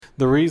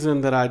The reason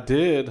that I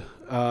did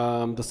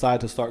decide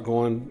to start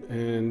going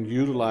and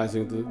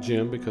utilizing the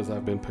gym, because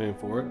I've been paying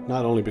for it,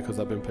 not only because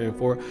I've been paying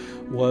for it,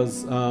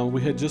 was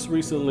we had just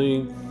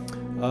recently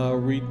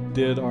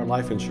redid our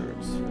life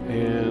insurance.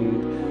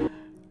 And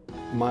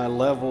my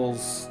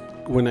levels,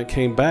 when it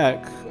came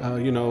back,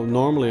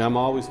 normally I'm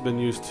always been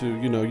used to,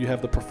 you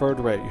have the preferred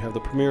rate, you have the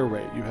premier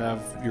rate,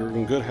 you're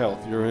in good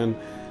health, you're in,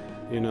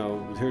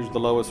 here's the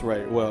lowest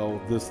rate.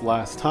 Well, this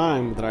last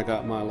time that I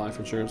got my life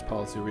insurance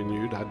policy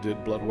renewed, I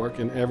did blood work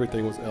and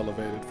everything was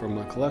elevated, from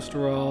my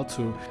cholesterol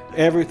to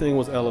everything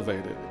was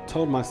elevated. I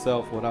told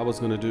myself what I was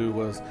going to do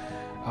was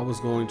I was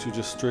going to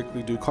just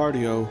strictly do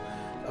cardio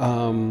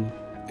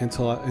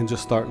and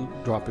just start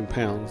dropping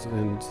pounds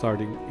and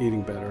starting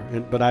eating better.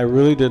 But I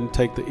really didn't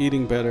take the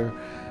eating better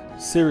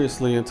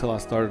seriously until I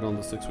started on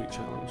the 6-week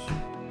challenge.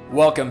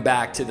 Welcome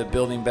back to the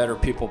Building Better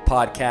People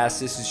podcast.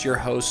 This is your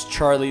host,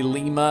 Charlie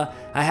Lima.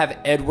 I have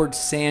Edward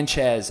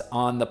Sanchez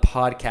on the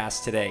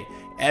podcast today.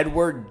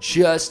 Edward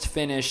just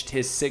finished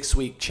his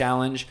 6-week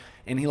challenge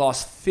and he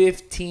lost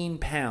 15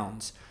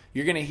 pounds.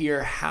 You're going to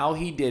hear how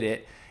he did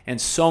it and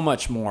so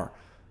much more.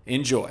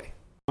 Enjoy.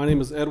 My name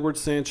is Edward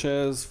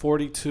Sanchez,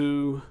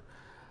 42.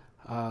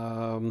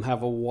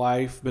 Have a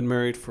wife, been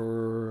married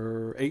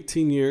for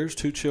 18 years,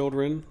 2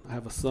 children. I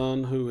have a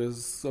son who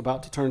is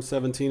about to turn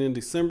 17 in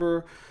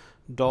December,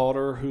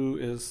 daughter who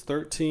is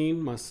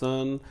 13. My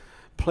son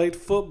played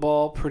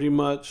football pretty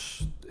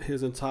much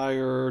his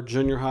entire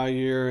junior high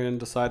year and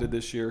decided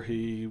this year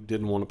he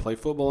didn't want to play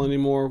football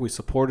anymore. We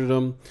supported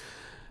him.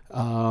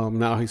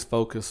 Now he's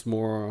focused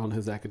more on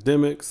his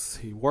academics.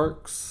 He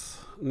works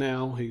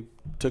now. He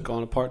took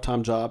on a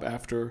part-time job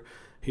after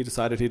he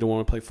decided he didn't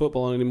want to play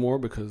football anymore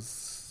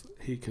because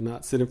he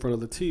cannot sit in front of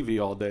the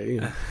TV all day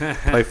and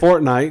play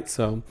Fortnite.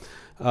 So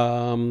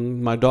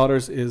my daughter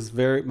is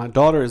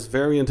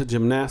very into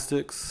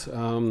gymnastics.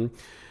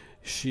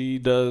 She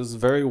does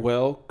very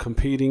well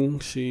competing.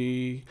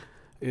 She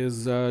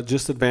is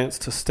just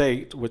advanced to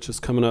state, which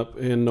is coming up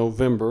in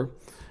November.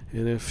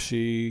 And if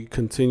she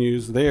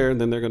continues there,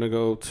 then they're going to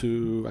go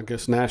to, I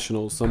guess,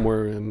 nationals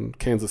somewhere in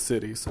Kansas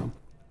City. So.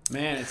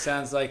 Man, it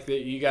sounds like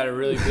that you got a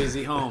really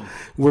busy home.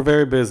 We're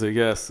very busy,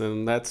 yes,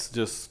 and that's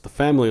just the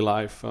family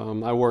life.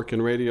 I work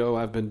in radio.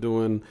 I've been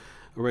doing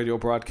a radio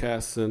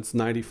broadcast since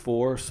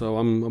 '94, so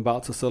I'm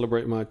about to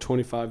celebrate my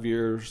 25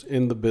 years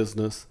in the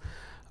business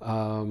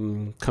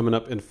coming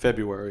up in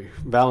February.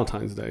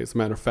 Valentine's Day, as a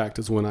matter of fact,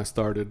 is when I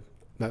started.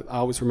 I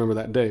always remember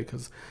that day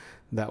because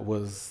that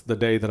was the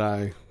day that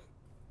I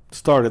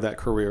started that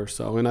career.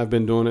 So, and I've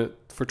been doing it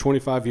for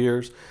 25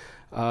 years.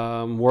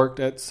 Worked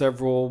at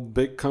several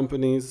big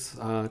companies,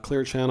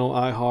 Clear Channel,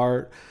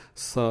 iHeart.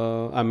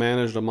 So I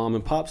managed a mom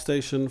and pop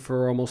station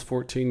for almost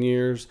 14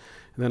 years.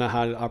 And then I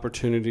had an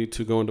opportunity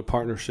to go into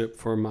partnership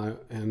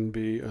and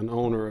be an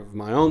owner of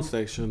my own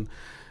station.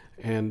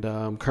 And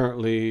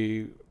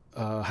currently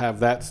have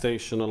that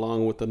station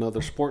along with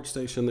another sports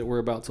station that we're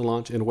about to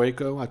launch in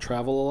Waco. I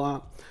travel a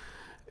lot.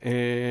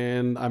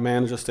 And I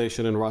manage a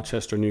station in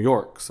Rochester, New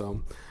York.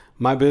 So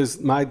my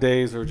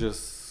days are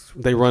just...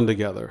 they run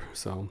together.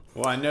 So,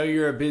 well, I know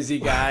you're a busy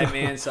guy,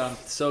 man. So I'm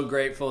so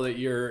grateful that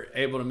you're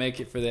able to make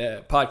it for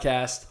the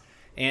podcast.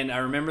 And I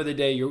remember the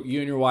day you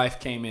and your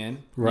wife came in,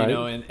 right?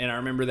 And I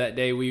remember that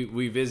day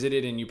we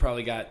visited, and you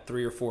probably got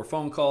 3 or 4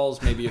 phone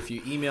calls, maybe a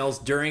few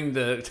emails during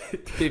the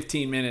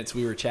 15 minutes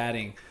we were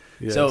chatting.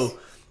 Yes. So,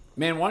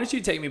 man, why don't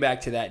you take me back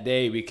to that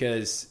day,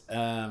 because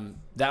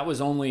that was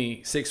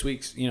only 6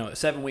 weeks,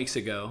 7 weeks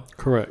ago.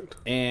 Correct.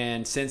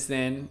 And since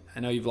then,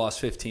 I know you've lost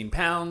 15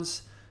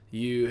 pounds.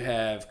 You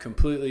have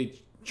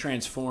completely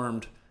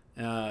transformed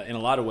in a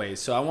lot of ways.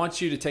 So I want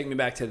you to take me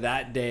back to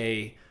that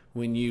day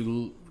when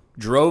you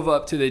drove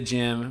up to the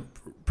gym,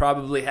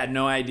 probably had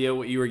no idea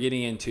what you were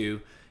getting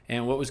into,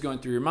 and what was going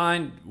through your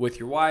mind with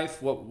your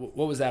wife. What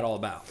was that all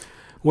about?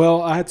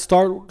 Well, I had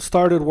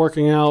started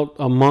working out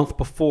a month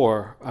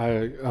before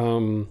I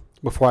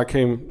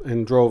came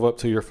and drove up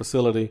to your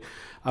facility.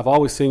 I've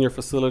always seen your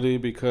facility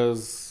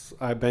because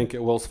I bank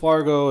at Wells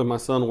Fargo, and my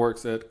son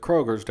works at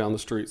Kroger's down the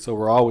street. So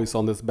we're always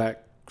on this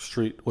back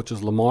street, which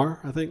is Lamar,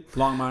 I think.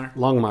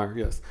 Longmire,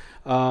 yes.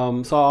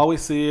 So I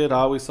always see it. I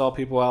always saw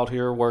people out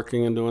here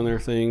working and doing their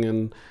thing.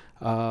 And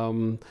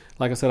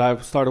like I said, I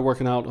started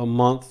working out a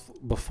month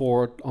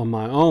before on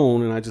my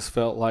own, and I just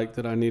felt like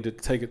that I needed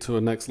to take it to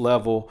a next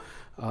level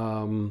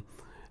and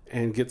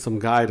get some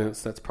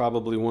guidance. That's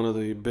probably one of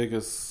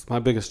my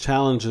biggest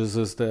challenges,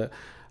 is that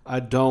I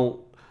don't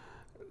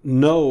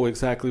know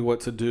exactly what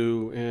to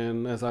do.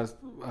 And as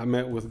I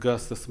met with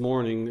Gus this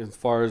morning, as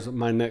far as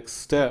my next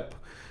step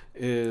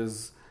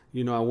is,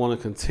 I want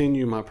to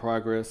continue my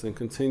progress and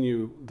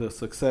continue the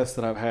success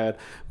that I've had,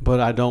 but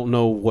I don't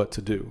know what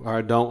to do, or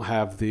I don't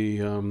have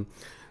the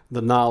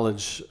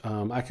knowledge.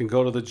 I can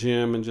go to the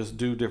gym and just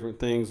do different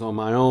things on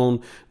my own,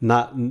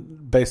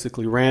 not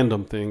basically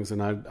random things.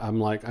 And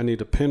I'm like, I need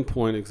to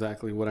pinpoint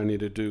exactly what I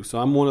need to do. So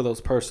I'm one of those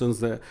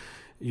persons that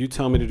you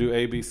tell me to do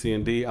A, B, C,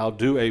 and D, I'll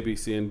do A, B,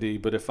 C, and D.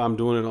 But if I'm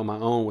doing it on my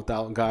own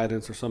without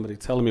guidance or somebody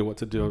telling me what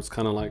to do, it's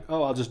kind of like,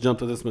 oh, I'll just jump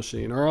to this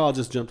machine, or I'll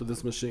just jump to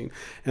this machine.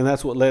 And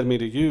that's what led me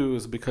to you,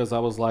 is because I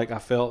was like, I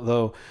felt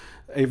though,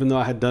 even though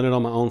I had done it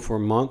on my own for a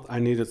month, I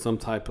needed some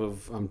type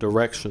of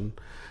direction.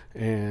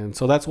 And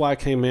so that's why I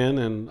came in,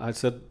 and I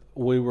said,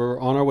 we were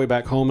on our way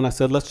back home, and I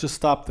said, let's just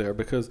stop there,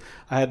 because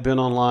I had been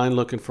online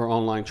looking for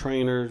online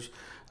trainers,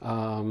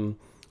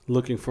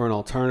 looking for an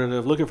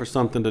alternative, looking for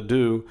something to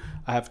do.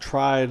 I have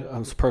tried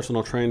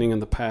personal training in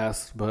the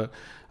past, but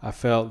I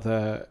felt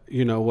that,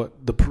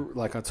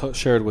 like I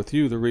shared with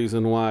you, the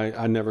reason why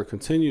I never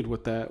continued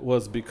with that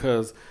was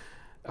because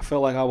I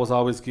felt like I was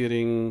always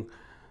getting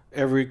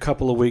every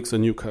couple of weeks a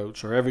new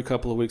coach, or every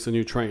couple of weeks a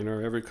new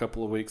trainer, every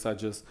couple of weeks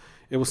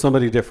it was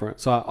somebody different.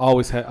 So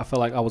I felt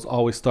like I was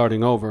always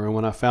starting over. And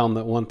when I found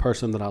that one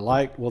person that I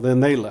liked, well,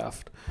 then they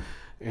left.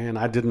 And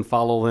I didn't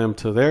follow them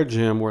to their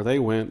gym where they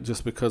went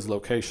just because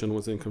location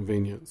was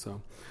inconvenient.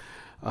 So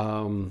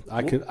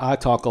I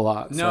talk a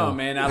lot. No, so.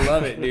 Man, I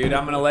love it, dude.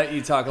 I'm going to let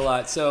you talk a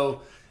lot. So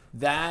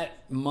that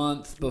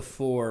month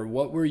before,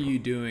 what were you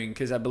doing?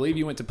 Because I believe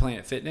you went to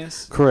Planet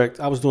Fitness. Correct.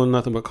 I was doing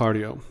nothing but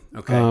cardio.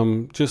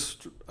 Okay.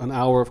 Just an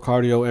hour of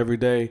cardio every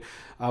day.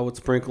 I would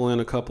sprinkle in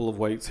a couple of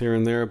weights here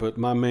and there, but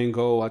my main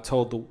goal, I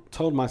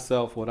told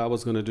myself what I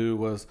was going to do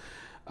was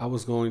I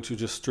was going to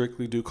just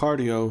strictly do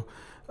cardio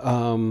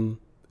and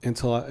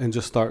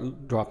just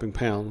start dropping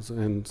pounds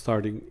and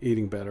starting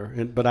eating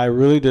better. But I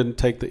really didn't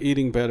take the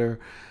eating better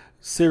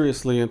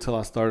seriously until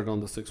I started on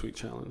the 6-week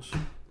challenge.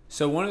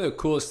 So one of the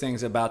coolest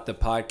things about the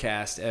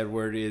podcast,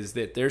 Edward, is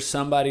that there's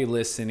somebody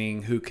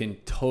listening who can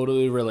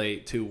totally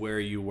relate to where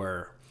you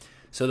were.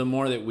 So the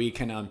more that we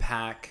can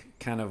unpack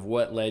kind of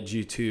what led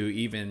you to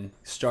even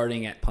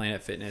starting at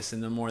Planet Fitness,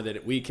 and the more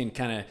that we can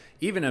kind of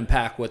even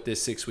unpack what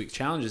this 6-week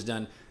challenge has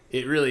done,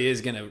 it really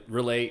is going to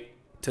relate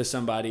to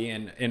somebody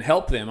and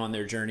help them on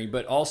their journey,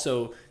 but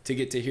also to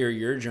get to hear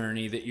your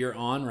journey that you're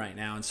on right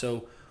now. And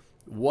so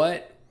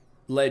what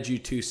led you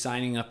to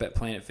signing up at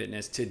Planet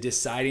Fitness, to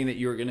deciding that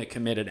you were going to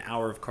commit an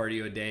hour of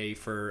cardio a day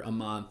for a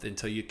month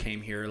until you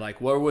came here?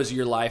 Like, where was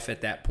your life at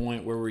that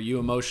point? Where were you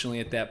emotionally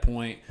at that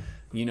point?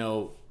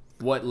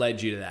 What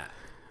led you to that?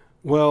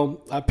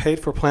 Well, I paid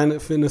for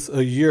Planet Fitness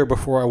a year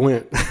before I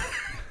went.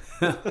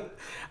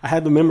 I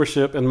had the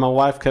membership, and my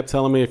wife kept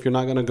telling me, if you're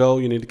not going to go,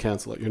 you need to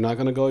cancel it. You're not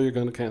going to go, you're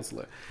going to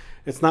cancel it.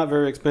 It's not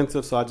very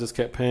expensive, so I just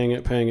kept paying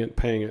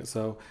it.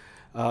 So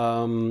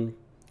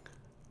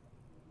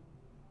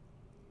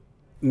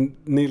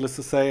needless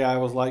to say, I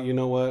was like, you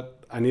know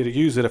what? I need to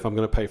use it if I'm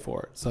going to pay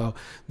for it. So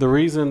the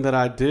reason that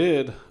I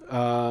did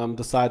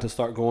decide to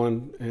start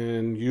going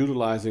and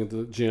utilizing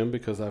the gym,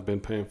 because I've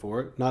been paying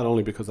for it, not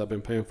only because I've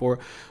been paying for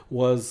it,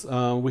 was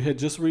we had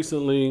just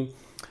recently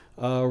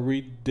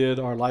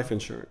redid our life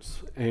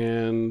insurance,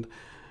 and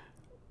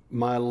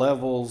my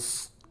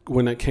levels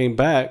when it came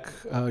back,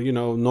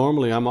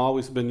 normally I'm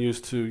always been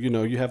used to,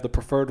 you have the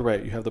preferred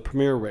rate, you have the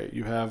premier rate,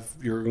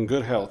 you're in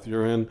good health,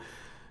 you're in,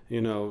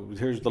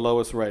 here's the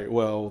lowest rate.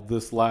 Well,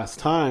 this last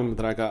time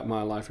that I got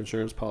my life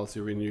insurance policy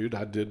renewed,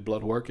 I did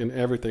blood work, and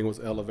everything was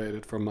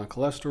elevated, from my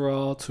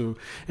cholesterol to,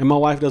 and my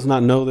wife does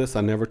not know this,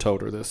 I never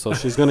told her this, so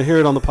she's going to hear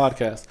it on the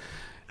podcast.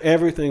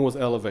 Everything was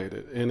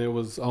elevated, and I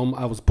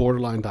was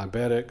borderline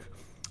diabetic,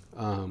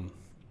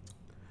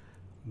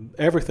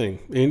 everything,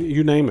 and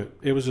you name it.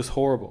 It was just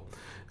horrible.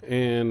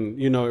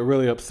 And, it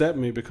really upset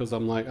me, because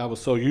I'm like, I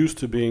was so used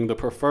to being the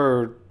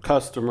preferred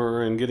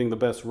customer and getting the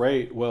best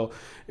rate. Well,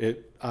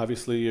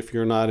 obviously, if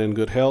you're not in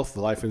good health,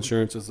 life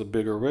insurance is a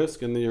bigger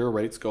risk, and your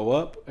rates go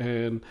up.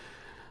 And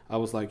I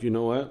was like, you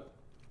know what?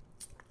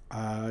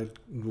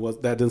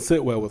 That didn't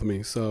sit well with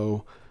me.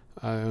 So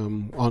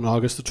on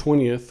August the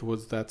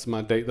 20th, that's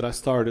my date that I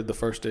started, the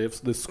first day of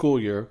this school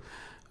year.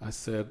 I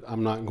said,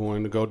 I'm not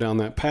going to go down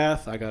that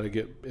path. I got to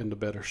get into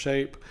better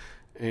shape,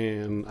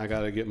 and I got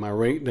to get my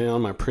rate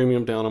down, my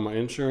premium down on my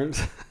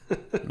insurance.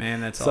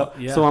 Man, that's all.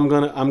 Yeah. So I'm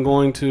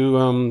going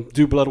to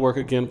do blood work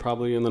again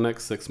probably in the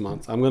next 6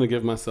 months. I'm going to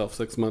give myself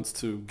 6 months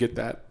to get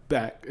that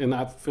back, and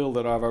I feel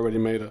that I've already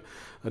made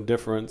a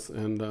difference.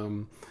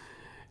 And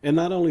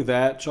not only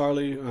that,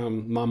 Charlie, I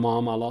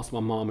lost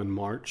my mom in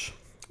March,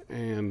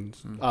 and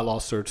I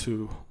lost her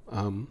to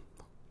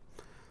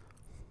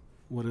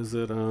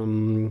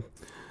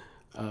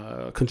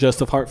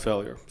congestive heart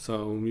failure.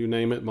 So you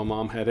name it, my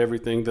mom had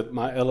everything. That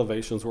my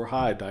elevations were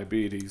high: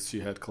 diabetes, she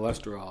had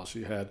cholesterol,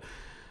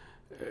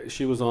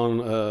 she was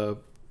on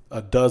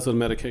a dozen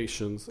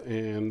medications,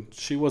 and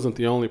she wasn't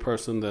the only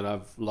person that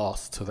I've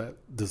lost to that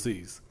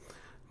disease.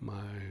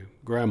 My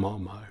grandma,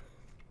 my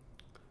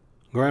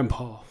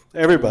grandpa,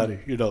 everybody,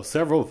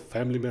 several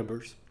family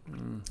members.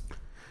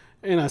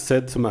 And I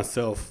said to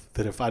myself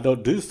that if I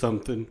don't do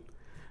something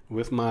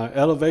with my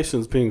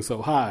elevations being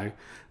so high,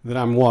 that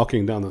I'm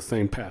walking down the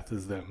same path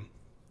as them.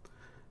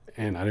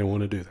 And I didn't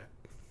want to do that.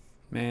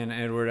 Man,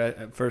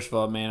 Edward, first of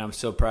all, man, I'm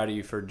so proud of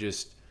you for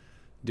just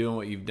doing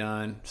what you've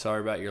done.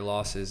 Sorry about your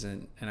losses,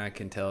 and I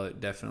can tell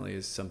it definitely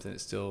is something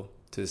that's still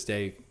to this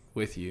day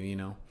with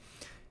you,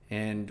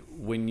 And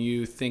when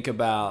you think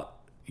about,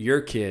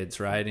 your kids,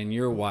 right, and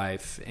your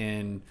wife,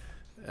 and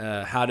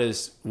how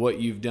does what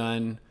you've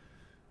done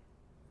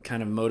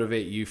kind of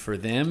motivate you for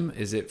them?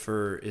 Is it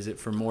for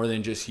more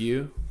than just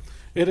you?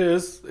 It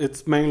is.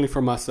 It's mainly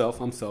for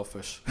myself. I'm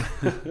selfish,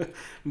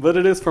 but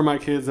it is for my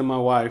kids and my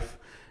wife,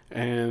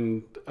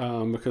 and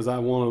because I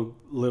want to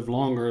live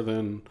longer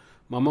than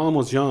my mom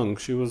was young.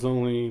 She was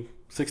only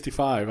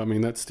 65. I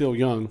mean, that's still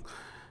young,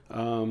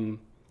 and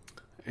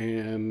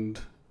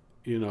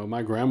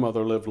my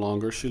grandmother lived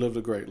longer. She lived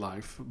a great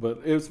life,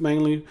 but it was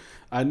mainly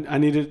I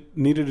needed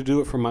to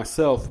do it for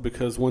myself,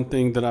 because one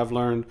thing that I've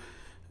learned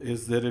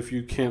is that if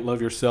you can't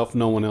love yourself,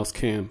 no one else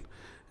can,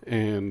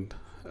 and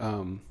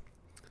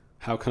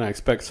how can I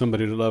expect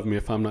somebody to love me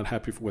if I'm not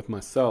happy with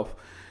myself?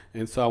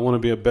 And so I want to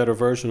be a better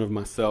version of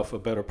myself, a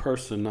better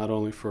person, not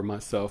only for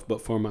myself,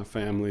 but for my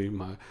family,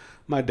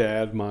 my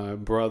dad, my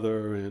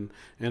brother, and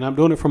I'm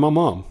doing it for my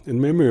mom, in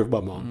memory of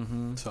my mom.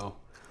 Mm-hmm. So,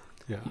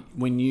 yeah.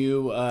 When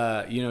you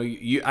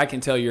I can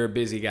tell you're a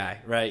busy guy,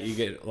 right? You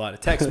get a lot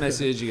of text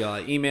messages, you get a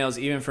lot of emails.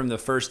 Even from the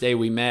first day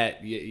we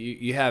met,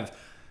 you have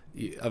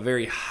a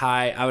very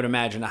high, I would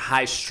imagine, a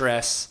high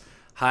stress,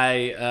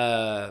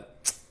 high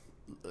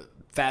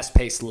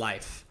fast-paced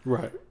life.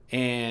 Right.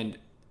 And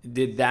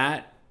did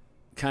that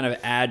kind of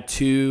add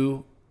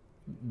to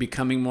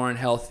becoming more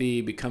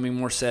unhealthy, becoming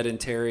more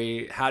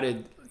sedentary? How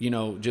did,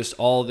 just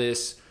all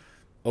this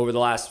over the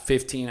last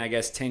 15, I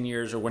guess, 10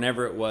 years or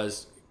whenever it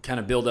was, kind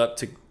of build up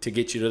to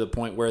get you to the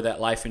point where that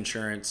life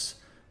insurance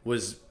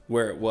was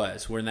where it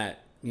was, when that,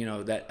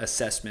 that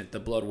assessment, the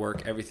blood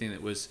work, everything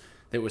that was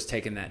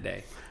taken that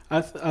day?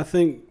 I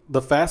think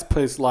the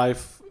fast-paced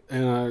life,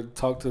 and I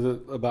talked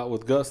about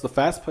with Gus, the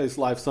fast-paced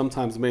life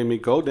sometimes made me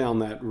go down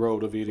that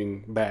road of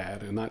eating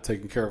bad and not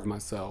taking care of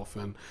myself.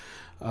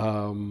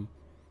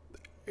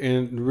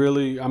 And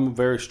really, I'm a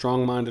very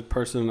strong-minded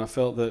person, and I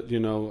felt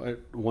that,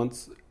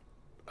 once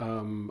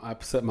I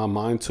set my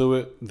mind to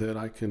it, that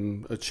I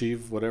can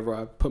achieve whatever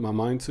I put my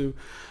mind to.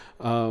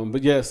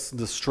 But yes,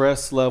 the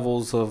stress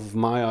levels of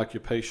my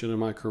occupation and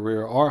my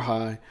career are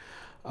high.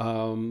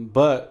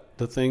 But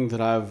the thing that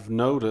I've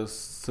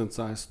noticed since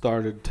I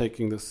started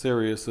taking this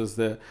serious is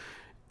that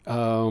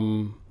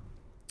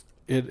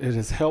it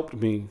has helped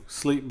me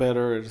sleep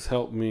better. It has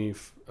helped me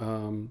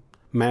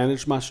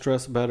manage my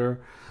stress better.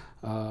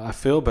 I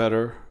feel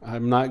better.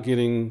 I'm not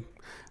getting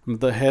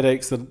the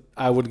headaches that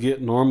I would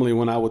get normally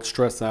when I would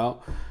stress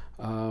out.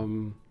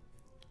 And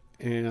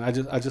I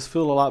just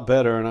feel a lot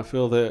better. And I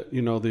feel that,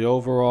 the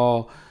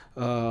overall,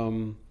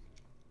 I'm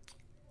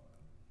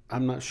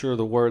not sure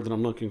the word that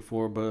I'm looking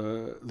for,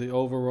 but the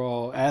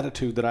overall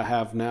attitude that I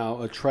have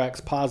now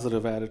attracts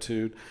positive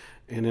attitude.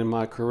 And in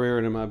my career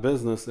and in my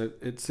business,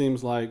 it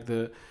seems like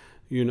that,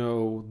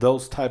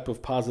 those type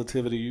of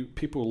positivity,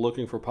 people are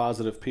looking for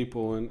positive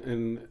people,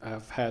 and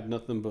I've had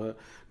nothing but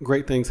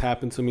great things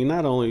happen to me,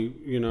 not only,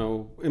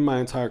 in my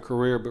entire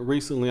career, but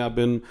recently I've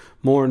been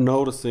more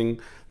noticing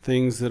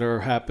things that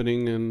are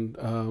happening,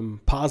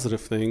 and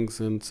positive things.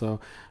 And so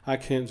I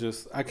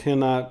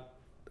cannot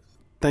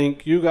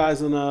thank you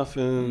guys enough,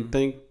 and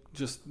thank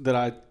just that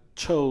I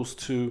chose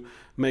to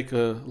make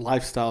a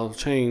lifestyle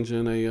change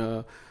and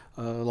a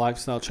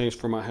lifestyle change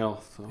for my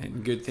health. So.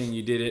 And good thing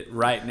you did it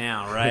right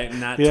now, right?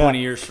 Not Yeah. 20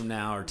 years from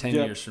now or 10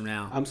 years from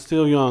now. I'm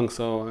still young,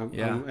 so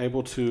I'm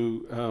able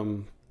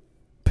to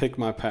pick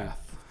my path.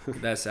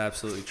 That's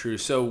absolutely true.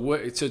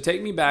 So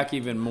take me back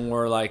even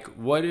more. Like,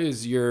 what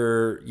is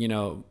your,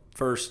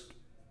 first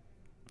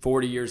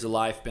 40 years of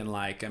life been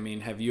like? I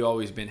mean, have you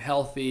always been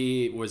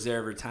healthy? Was there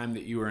ever a time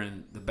that you were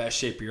in the best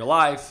shape of your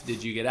life?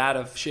 Did you get out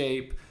of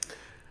shape?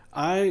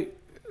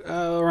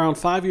 Around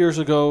 5 years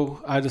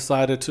ago, I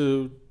decided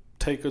to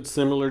take a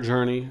similar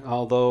journey,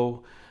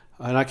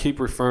 and I keep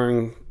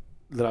referring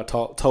that I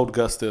told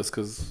Gus this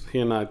because he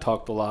and I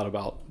talked a lot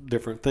about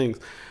different things.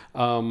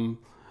 5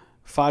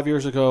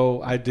 years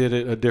ago, I did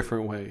it a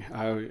different way.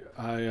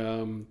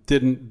 I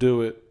didn't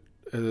do it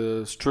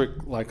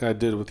strict like I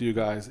did with you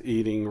guys,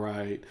 eating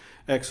right,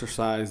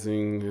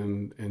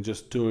 exercising, and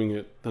just doing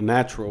it the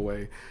natural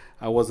way.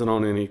 I wasn't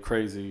on any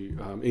crazy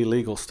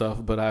illegal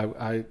stuff, but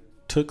I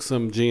took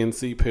some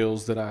GNC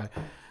pills that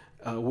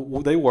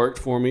they worked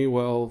for me.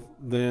 Well,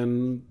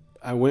 then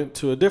I went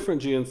to a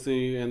different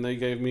GNC and they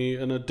gave me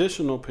an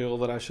additional pill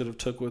that I should have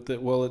took with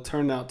it. Well, it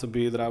turned out to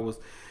be that I was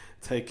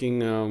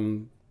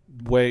taking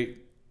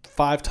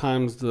 5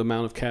 times the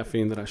amount of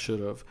caffeine that I should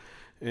have,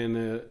 and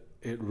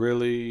it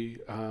really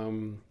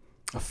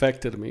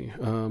affected me.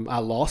 I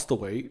lost the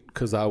weight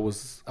because I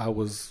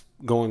was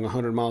going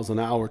 100 miles an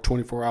hour,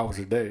 24 hours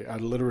a day. I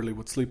literally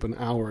would sleep an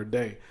hour a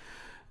day,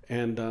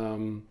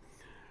 and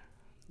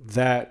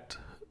that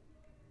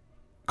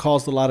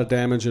caused a lot of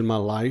damage in my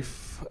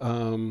life.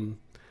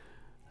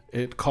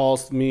 It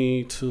caused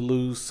me to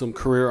lose some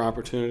career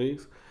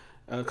opportunities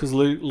because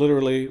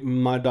literally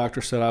my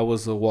doctor said I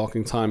was a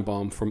walking time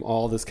bomb from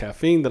all this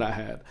caffeine that I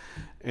had.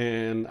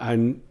 And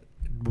I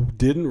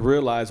didn't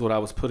realize what I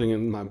was putting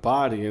in my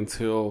body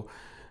until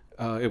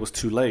it was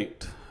too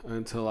late,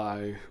 until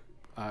I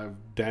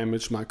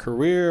damaged my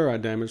career, I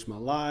damaged my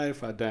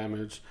life, I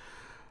damaged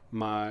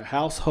my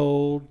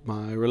household,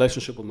 my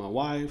relationship with my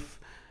wife.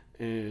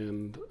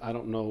 And I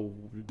don't know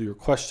your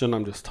question.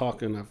 I'm just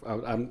talking.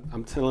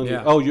 I'm telling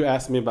you. Oh, you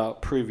asked me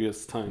about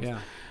previous times. Yeah.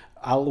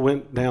 I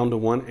went down to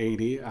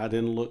 180. I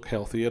didn't look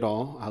healthy at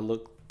all.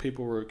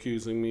 People were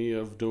accusing me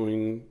of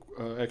doing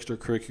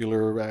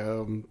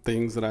extracurricular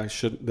things that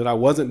I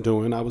wasn't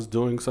doing. I was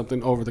doing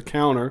something over the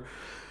counter.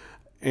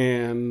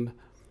 And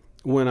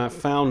when I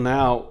found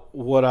out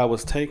what I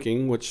was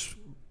taking, which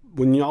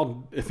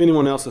if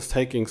anyone else is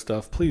taking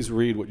stuff, please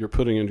read what you're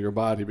putting into your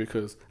body,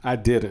 because I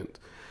didn't.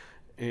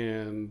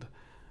 And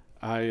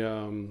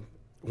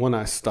when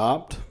I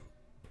stopped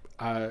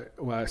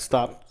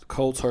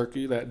cold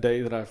turkey that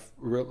day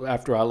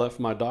after I left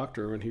my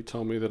doctor, and he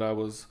told me that I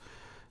was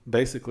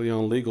basically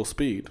on legal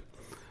speed.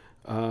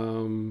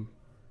 And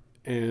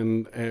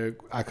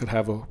I could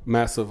have a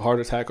massive heart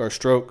attack or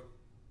stroke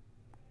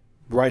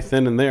right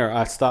then and there.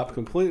 I stopped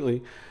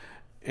completely,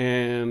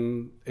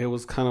 and it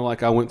was kind of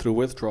like I went through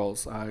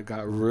withdrawals. I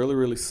got really,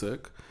 really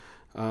sick,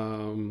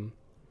 and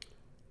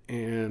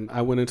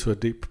I went into a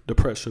deep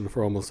depression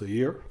for almost a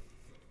year,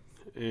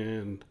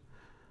 and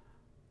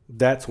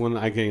that's when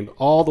I gained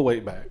all the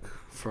weight back.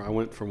 I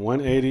went from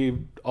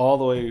 180 all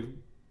the way.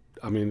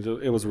 I mean,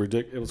 it was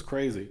ridiculous. It was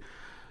crazy.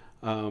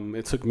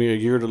 It took me a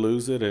year to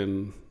lose it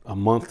and a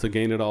month to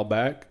gain it all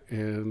back,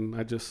 and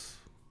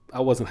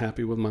I wasn't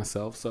happy with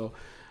myself. So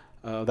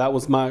that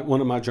was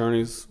one of my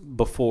journeys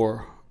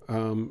before,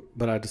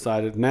 but I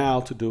decided now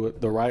to do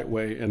it the right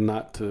way, and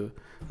not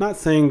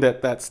saying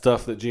that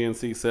stuff that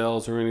GNC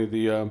sells or any of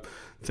the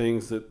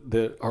things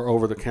that are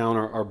over the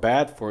counter are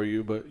bad for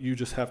you, but you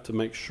just have to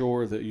make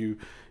sure that you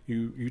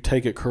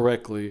take it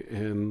correctly.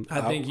 And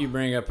I think you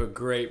bring up a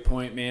great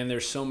point, man.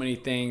 There's so many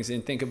things,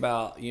 and think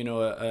about,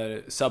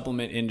 a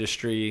supplement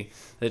industry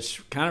that's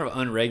kind of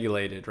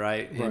unregulated,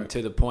 right? And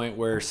to the point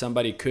where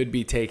somebody could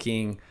be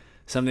taking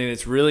something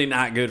that's really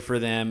not good for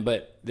them,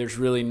 but there's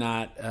really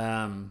not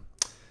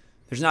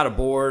there's not a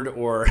board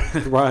or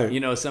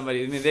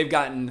somebody. I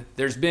mean,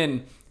 there's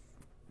been,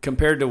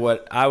 compared to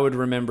what I would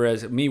remember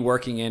as me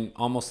working in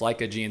almost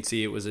like a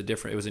GNC, it was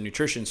a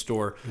nutrition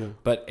store. Yeah.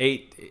 But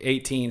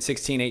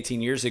 16,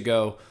 18 years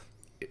ago,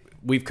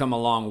 we've come a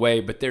long way,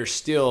 but there's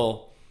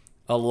still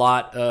a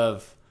lot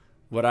of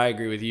what I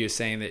agree with you is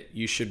saying that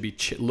you should be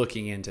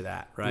looking into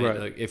that, right?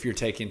 Like if you're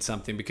taking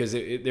something, because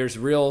there's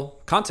real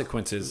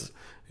consequences.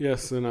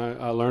 Yes, and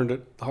I learned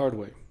it the hard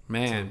way.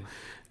 Man.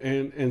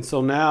 And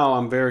so now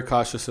I'm very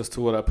cautious as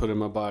to what I put in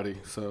my body.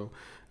 So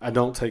I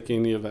don't take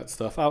any of that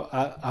stuff.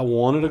 I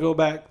wanted to go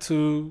back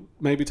to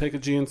maybe take a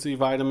GNC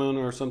vitamin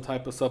or some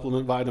type of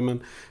supplement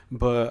vitamin,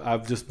 but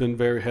I've just been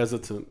very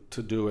hesitant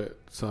to do it.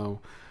 So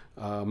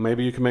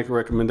maybe you can make a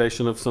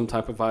recommendation of some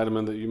type of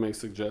vitamin that you may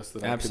suggest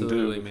that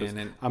Absolutely, I can do. Man.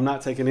 And I'm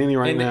not taking any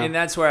now. And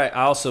that's where I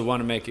also want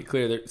to make it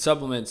clear that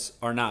supplements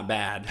are not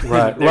bad.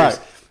 Right.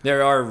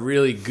 There are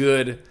really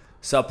good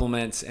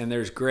supplements, and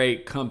there's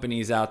great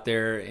companies out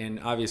there, and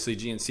obviously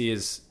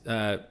GNC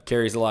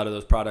carries a lot of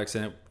those products,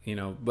 and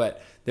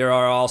but there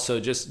are also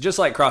just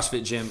like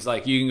CrossFit gyms.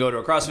 Like you can go to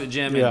a CrossFit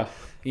gym and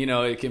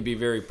it can be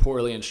very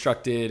poorly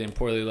instructed and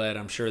poorly led.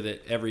 I'm sure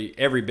that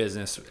every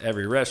business,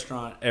 every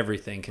restaurant,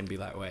 everything can be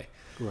that way.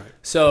 Right.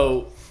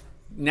 So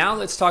now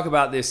let's talk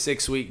about this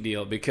 6-week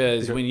deal,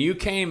 because when you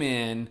came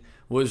in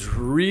was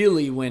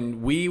really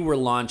when we were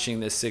launching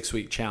this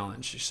 6-week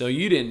challenge. So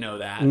you didn't know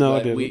that. No,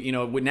 but I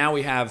didn't. Now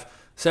we have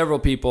several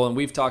people, and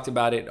we've talked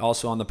about it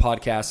also on the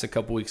podcast a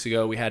couple weeks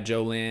ago. We had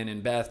Jolynn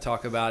and Beth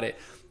talk about it.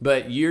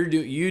 But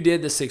you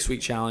did the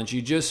 6-week challenge.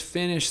 You just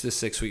finished the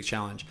 6-week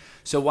challenge.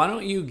 So why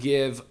don't you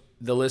give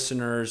the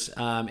listeners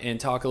and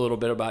talk a little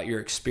bit about your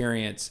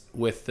experience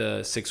with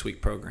the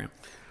 6-week program?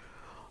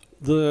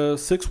 The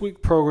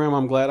 6-week program,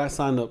 I'm glad I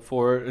signed up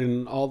for it.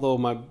 And although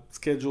my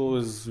schedule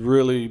is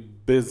really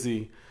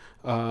busy,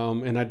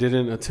 and I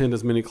didn't attend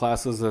as many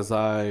classes as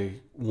I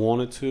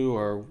wanted to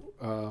or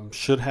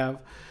should have,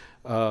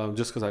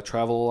 just because I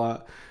travel a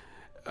lot.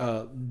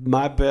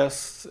 My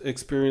best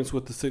experience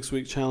with the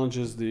 6-week challenge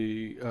is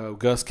the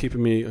Gus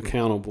keeping me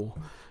accountable.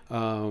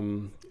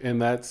 And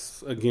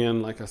that's,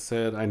 again, like I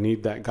said, I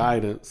need that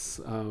guidance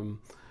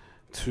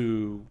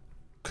to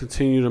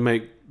continue to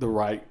make the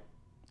right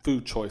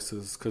food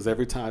choices, because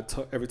every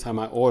time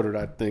I ordered,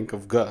 I'd think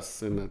of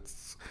Gus, and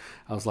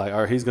I was like, all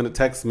right, he's going to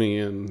text me,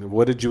 and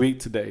what did you eat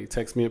today?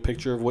 Text me a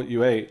picture of what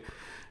you ate.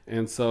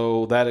 And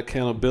so that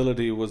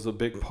accountability was a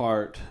big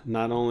part,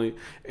 not only,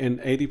 and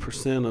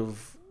 80%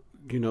 of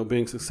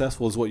being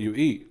successful is what you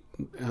eat.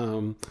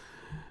 And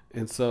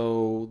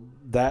so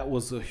that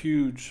was a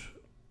huge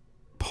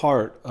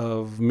part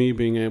of me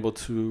being able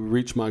to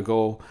reach my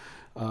goal.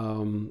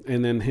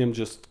 And then him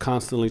just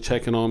constantly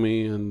checking on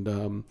me,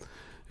 and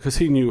because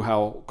he knew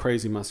how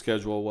crazy my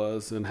schedule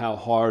was and how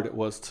hard it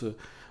was to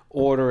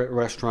order at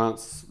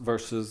restaurants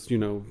versus,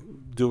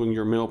 doing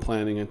your meal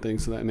planning and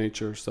things of that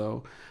nature.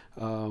 So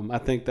I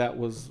think that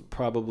was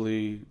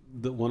probably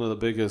one of the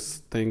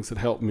biggest things that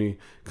helped me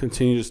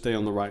continue to stay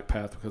on the right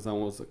path, because I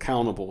was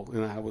accountable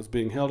and I was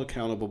being held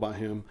accountable by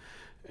him.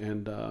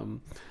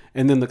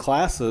 And then the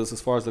classes,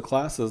 as far as the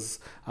classes,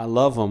 I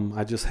love them.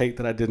 I just hate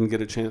that I didn't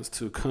get a chance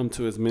to come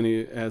to as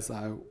many as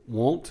I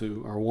want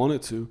to or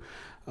wanted to.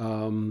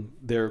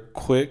 They're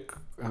quick.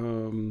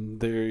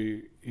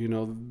 The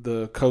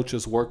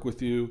coaches work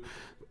with you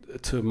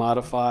to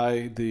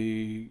modify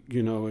I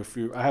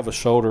have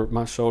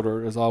my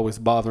shoulder is always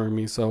bothering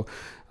me. So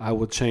I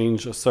would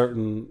change a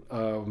certain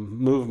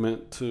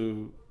movement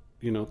to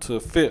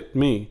fit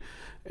me.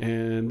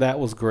 And that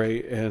was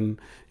great.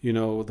 And,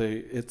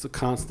 it's a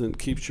constant,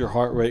 keeps your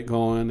heart rate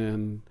going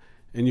and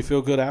you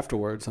feel good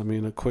afterwards. I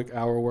mean, a quick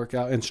hour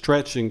workout and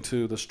stretching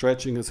too. The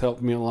stretching has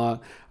helped me a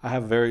lot. I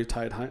have very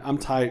tight, I'm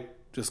tight,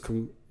 just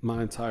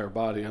my entire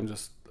body. I'm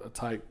just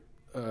tight,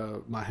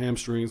 my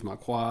hamstrings, my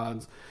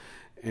quads,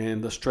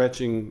 and the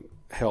stretching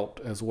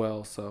helped as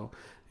well. So,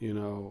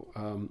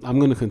 I'm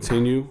going to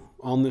continue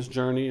on this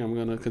journey. I'm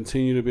going to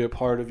continue to be a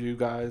part of you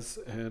guys.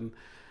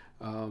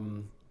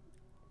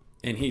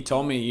 And he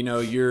told me,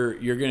 you're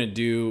going to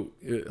do,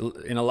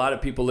 and a lot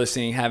of people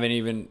listening haven't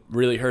even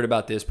really heard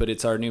about this, but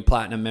it's our new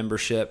Platinum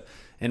membership.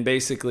 And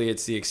basically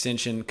it's the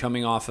extension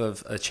coming off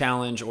of a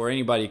challenge, or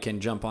anybody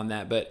can jump on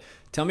that. But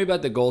tell me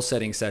about the goal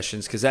setting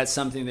sessions, because that's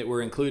something that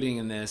we're including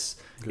in this.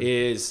 Good.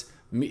 Is,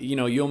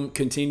 you'll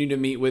continue to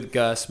meet with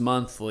Gus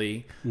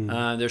monthly.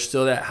 Mm-hmm. There's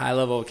still that high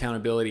level of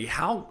accountability.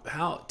 How,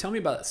 tell me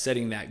about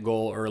setting that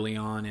goal early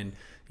on, and,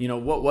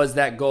 what was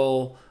that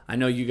goal? I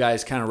know you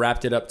guys kind of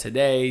wrapped it up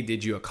today.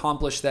 Did you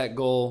accomplish that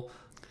goal?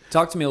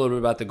 Talk to me a little bit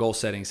about the goal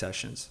setting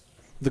sessions.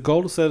 The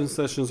goal setting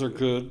sessions are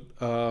good.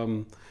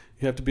 You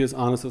have to be as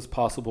honest as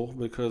possible,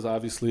 because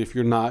obviously if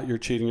you're not, you're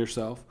cheating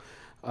yourself.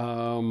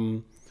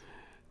 My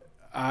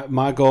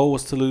goal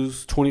was to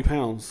lose 20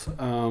 pounds.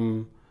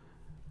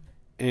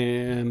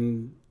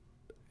 And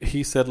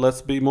he said,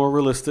 let's be more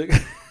realistic.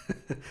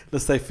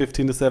 Let's say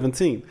 15 to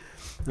 17.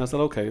 And I said,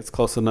 okay, it's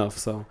close enough.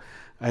 So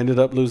I ended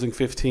up losing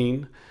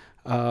 15.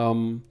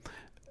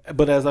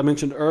 But as I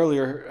mentioned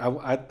earlier,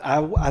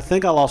 I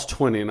think I lost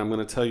 20, and I'm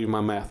going to tell you my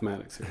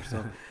mathematics here.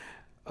 So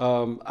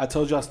I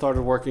told you I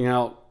started working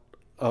out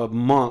a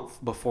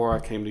month before I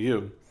came to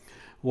you.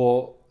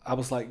 Well, I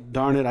was like,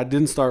 darn it, I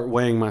didn't start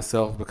weighing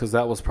myself, because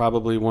that was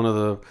probably one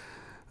of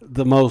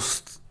the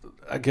most,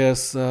 I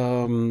guess,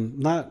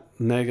 not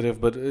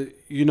negative, but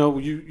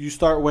you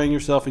start weighing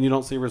yourself and you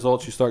don't see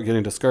results, you start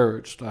getting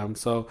discouraged.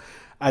 So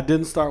I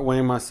didn't start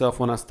weighing myself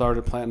when I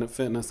started Platinum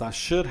Fitness. I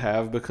should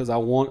have, because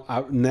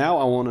now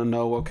I want to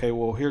know, okay,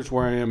 well, here's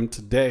where I am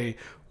today.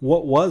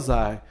 What was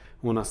I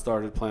when I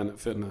started Planet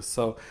Fitness?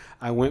 So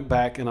I went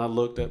back and I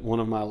looked at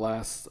one of my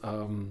last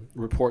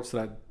reports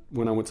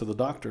when I went to the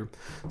doctor.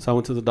 So I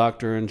went to the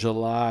doctor in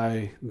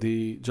July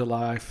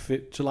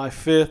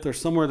 5th or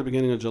somewhere at the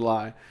beginning of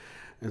July.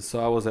 And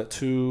so I was at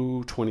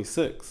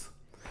 226.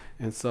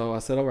 And so I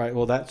said, all right,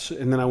 well,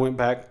 and then I went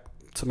back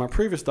to my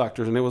previous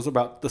doctors, and it was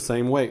about the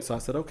same weight. So I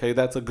said, okay,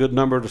 that's a good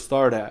number to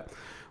start at.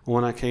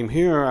 When I came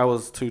here, I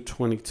was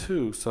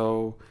 222.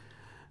 So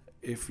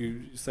if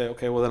you say,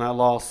 okay, well, then I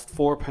lost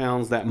 4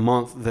 pounds that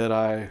month that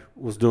I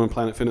was doing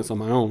Planet Fitness on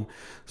my own.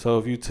 So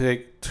if you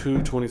take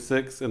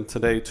 226 and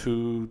today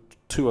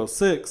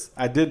 206,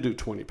 I did do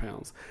 20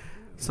 pounds.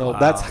 So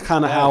that's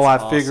kind of how I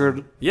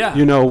figured,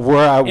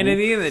 where I... And at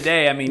the end of the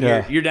day, I mean,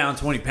 you're down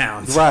 20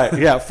 pounds. Right,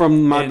 yeah,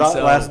 from my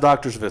last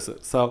doctor's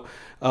visit. So,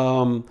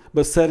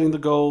 but setting the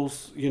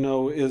goals,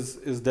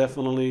 is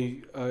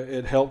definitely,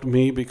 it helped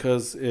me,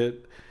 because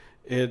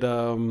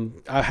I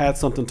had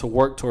something to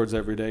work towards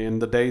every day. And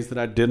the days that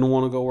I didn't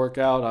want to go work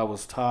out, I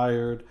was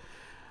tired.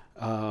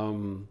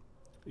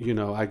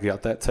 I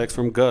got that text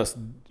from Gus,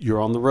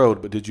 you're on the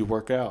road, but did you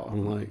work out?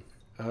 I'm like,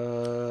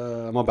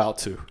 I'm about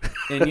to.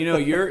 And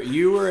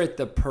you were at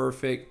the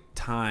perfect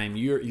time.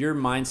 Your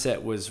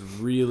mindset was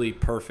really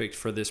perfect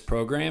for this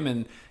program.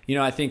 And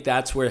I think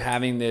that's where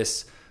having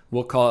this,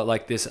 we'll call it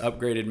like this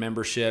upgraded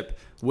membership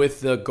with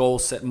the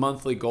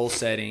monthly goal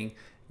setting,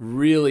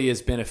 really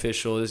is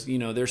beneficial.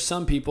 There's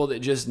some people that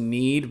just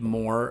need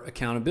more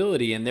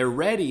accountability, and they're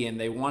ready and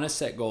they want to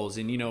set goals.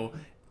 And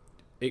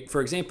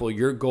for example,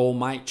 your goal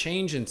might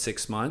change in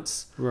 6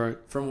 months, right,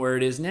 from where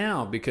it is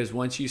now, because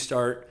once you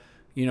start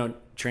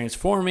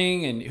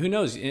transforming, and who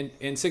knows,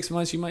 in 6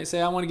 months you might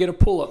say, I want to get a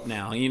pull-up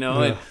now,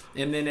 and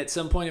then at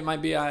some point it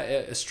might be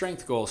a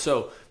strength goal.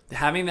 So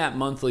having that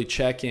monthly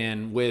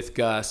check-in with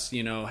Gus,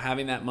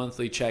 having that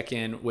monthly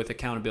check-in with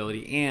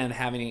accountability, and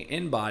having an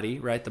in-body,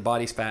 right, the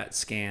body fat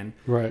scan,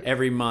 right,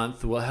 every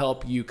month will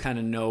help you kind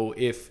of know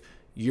if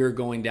you're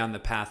going down the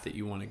path that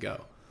you want to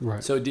go.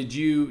 Right. So did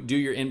you do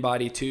your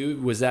in-body too?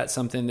 Was that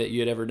something that you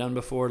had ever done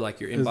before, like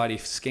your in-body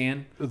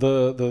scan?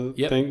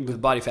 The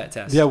body fat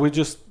test. Yeah,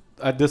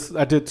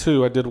 I did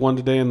two. I did one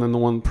today and then the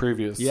one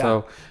previous. Yeah.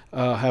 So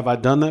have I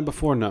done that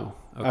before? No.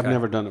 Okay. I've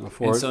never done it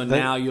before. And so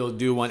now you'll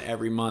do one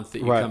every month that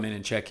you come in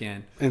and check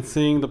in. And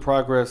seeing the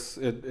progress,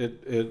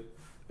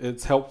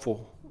 it's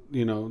helpful,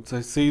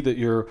 to see that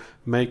you're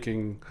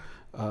making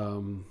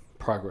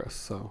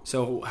progress.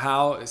 So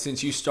how,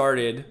 since you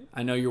started,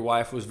 I know your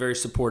wife was very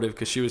supportive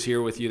because she was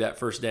here with you that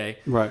first day.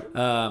 Right.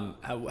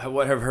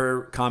 What have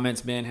her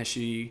comments been? Has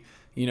she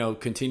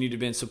continued to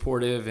be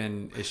supportive,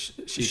 and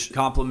she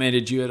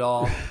complimented you at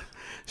all?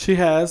 She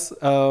has.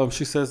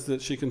 She says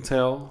that she can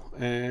tell,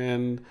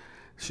 and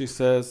she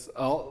says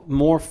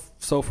more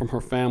so from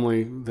her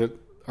family that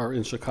are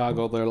in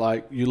Chicago. They're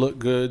like, "You look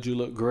good. You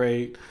look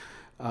great."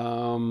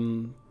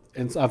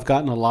 And so I've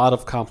gotten a lot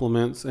of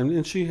compliments,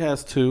 and she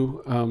has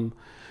too.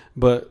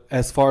 But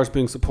as far as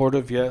being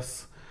supportive,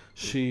 yes,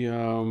 she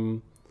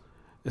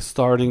is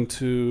starting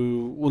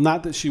to. Well,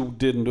 not that she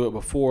didn't do it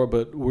before,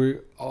 but we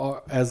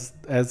are as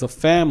a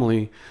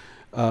family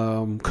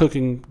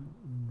cooking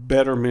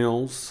better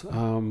meals,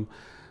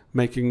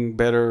 making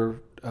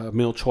better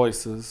meal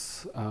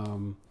choices.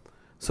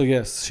 So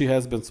yes, she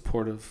has been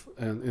supportive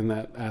in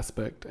that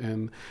aspect,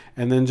 and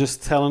then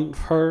just telling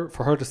her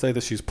for her to say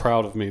that she's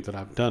proud of me that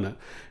I've done it,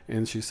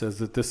 and she says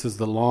that this is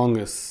the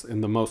longest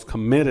and the most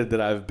committed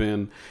that I've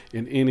been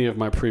in any of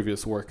my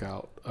previous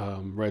workout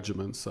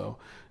regimens. So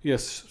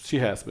yes, she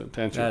has been.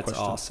 To answer your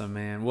question. That's awesome,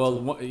 man.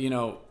 Well,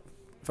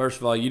 first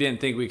of all, you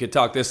didn't think we could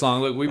talk this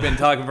long. Look, we've been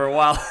talking for a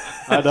while.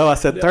 I know. I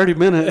said 30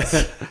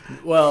 minutes.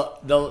 Well,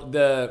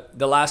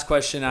 the last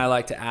question I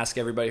like to ask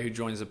everybody who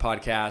joins the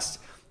podcast.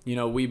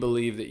 We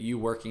believe that you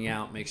working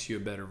out makes you a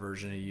better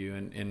version of you.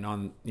 And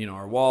on,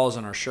 our walls,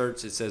 on our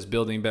shirts, it says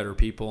building better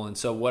people. And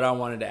so what I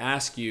wanted to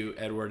ask you,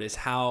 Edward, is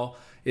how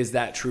is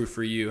that true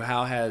for you?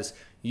 How has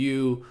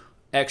you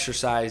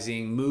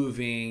exercising,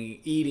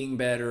 moving, eating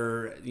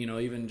better,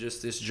 even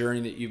just this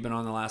journey that you've been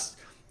on the last,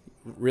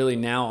 really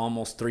now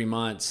almost 3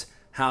 months,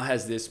 how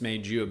has this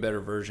made you a better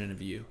version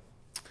of you?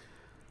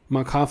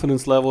 My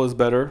confidence level is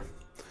better.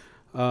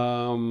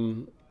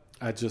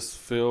 I just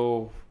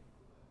feel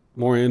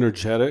more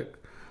energetic,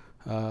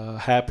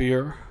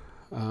 happier.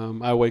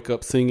 I wake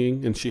up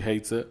singing, and she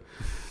hates it.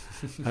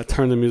 I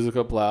turn the music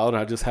up loud.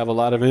 I just have a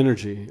lot of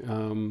energy,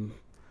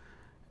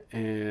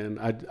 and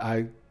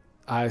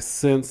I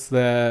sense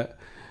that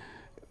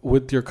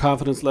with your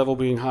confidence level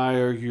being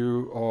higher,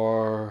 you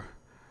are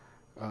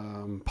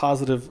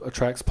positive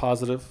attracts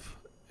positive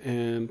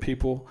in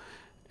people,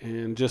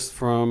 and just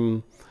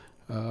from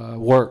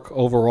work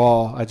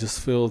overall, I just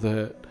feel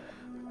that,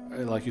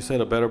 like you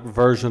said, a better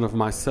version of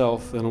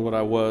myself than what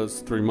I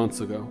was 3 months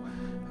ago.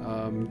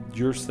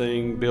 You're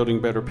saying building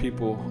better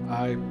people.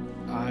 I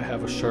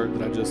have a shirt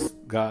that I just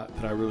got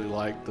that I really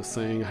like, the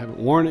saying. I haven't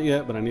worn it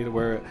yet, but I need to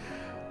wear it.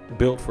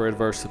 Built for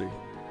adversity.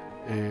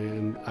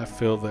 And I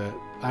feel that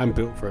I'm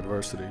built for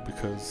adversity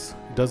because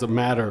it doesn't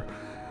matter,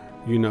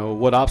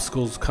 what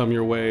obstacles come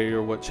your way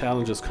or what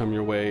challenges come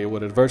your way,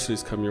 what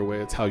adversities come your way.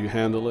 It's how you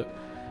handle it.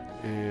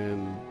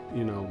 And,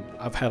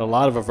 I've had a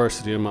lot of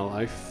adversity in my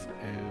life,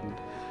 and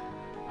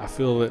I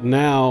feel that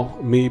now,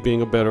 me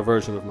being a better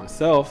version of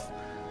myself,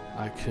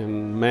 I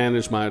can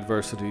manage my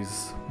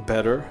adversities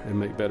better and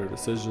make better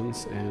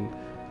decisions and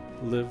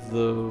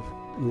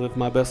live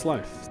my best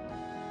life.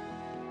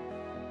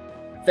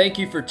 Thank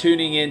you for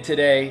tuning in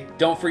today.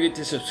 Don't forget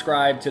to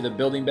subscribe to the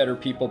Building Better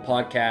People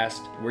podcast,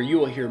 where you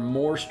will hear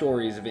more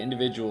stories of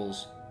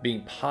individuals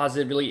being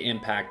positively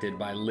impacted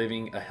by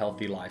living a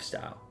healthy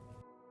lifestyle.